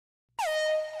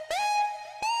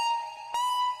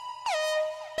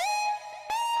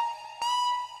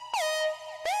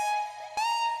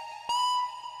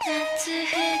Natsu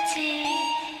Fuji.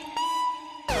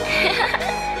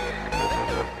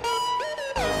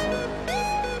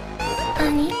 お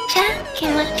兄ちゃん気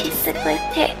持ちすごい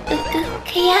てう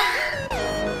くくや。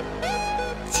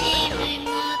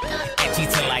Edgy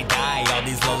till I die, all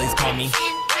these lollies call me.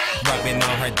 Rubbing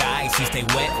on her thigh, she stay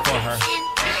wet for her.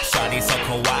 Shawty so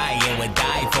kawaii and would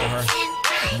die for her.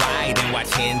 Ride and watch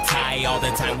hentai all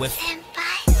the time with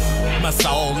my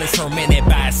soul is fermented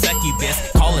by a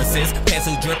succubus. Calling sis,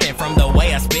 pencil dripping from the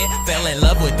way I spit. Fell in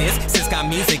love with this, sis got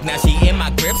music, now she in my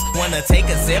grips. Wanna take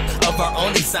a sip of her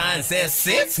only sign says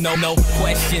sits. No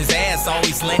questions asked,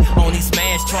 always lit, only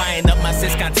smash. Trying up my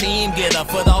sis got team, get a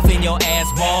foot off in your ass,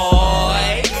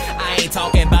 boy. I ain't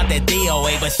talking about that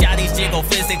DOA, but shawty's jiggle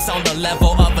physics on the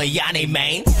level of a Yanni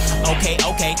main. Okay,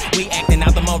 we acting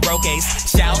out the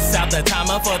Morokes. Shouts out the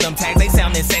timer for them tags, they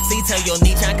sounding sexy. Tell your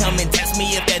niche I come and test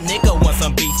me if that nigga want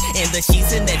some beef. In the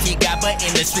sheets and that she got, but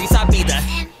in the streets I be the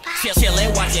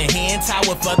chillin', watching hentai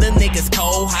with other niggas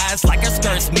cold highs. Like her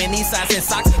skirts, mini size and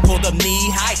socks, pulled up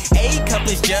knee high. A cup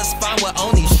is just fine with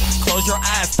only close your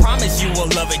eyes, promise you will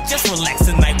love it. Just relax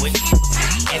tonight with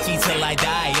Edgy till I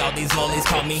die, all these lollies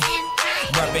call me.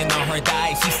 Rubbing on her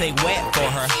thigh, she stay wet for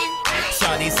her.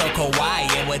 Shawty so kawaii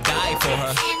and would die for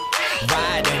her.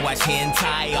 Ride and watch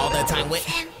hentai all the time with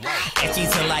Edgy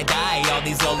till I die, all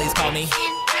these lollies call me.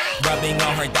 Rubbing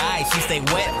on her thigh, she stay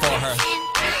wet for her.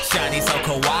 Shawty so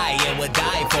kawaii and would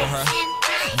die for her.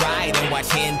 Ride and watch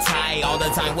hentai all the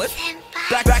time with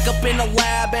Back up in the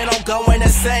lab and I'm going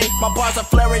insane. My bars are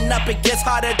flaring up, it gets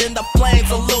hotter than the flames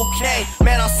of Liu Kang.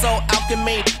 Man, I'm so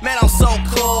alchemy, man, I'm so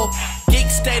cool. Geek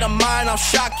state of mind, I'm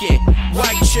shocking.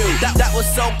 White shoe, that was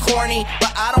so corny,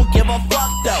 but I don't give a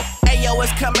fuck though. Ayo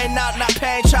is coming out, not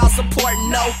paying child support,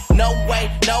 no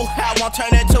way, no how. I'll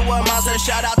turn into a monster.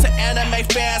 Shout out to anime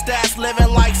fans that's living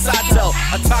like Sato.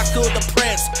 Otaku the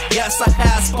prince, yes I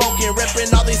have spoken.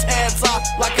 Ripping all these hands off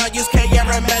like I use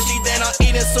K-Arameshi. Then I'm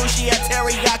eating sushi at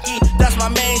teriyaki, that's my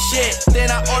main shit. Then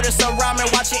I order some ramen,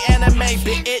 watching anime,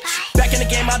 bitch. Back in the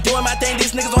game, I'm doing my thing.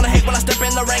 These niggas wanna hate when I step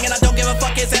in the ring, and I don't give a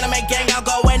fuck, it's anime gang. I'll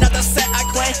go another set, I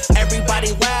claim.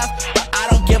 Everybody laugh, but I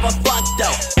don't give a fuck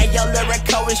though.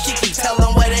 A.O.Lyrical and Shiki, tell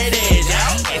them what it is,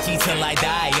 yo. Edgy till I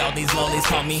die, all these lollies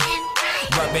call me.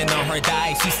 Rubbing on her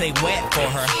thigh, she stay wet for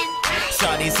her.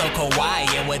 Shawty so kawaii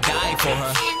and would die for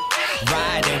her.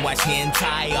 Ride and watch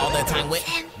hentai all the time with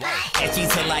Edgy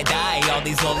till I die, all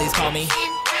these lollies call me.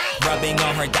 Rubbing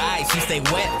on her thigh, she stay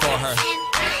wet for her.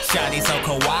 Shawty so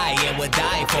kawaii and would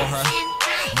die for her.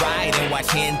 Ride and watch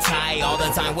hentai all the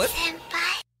time with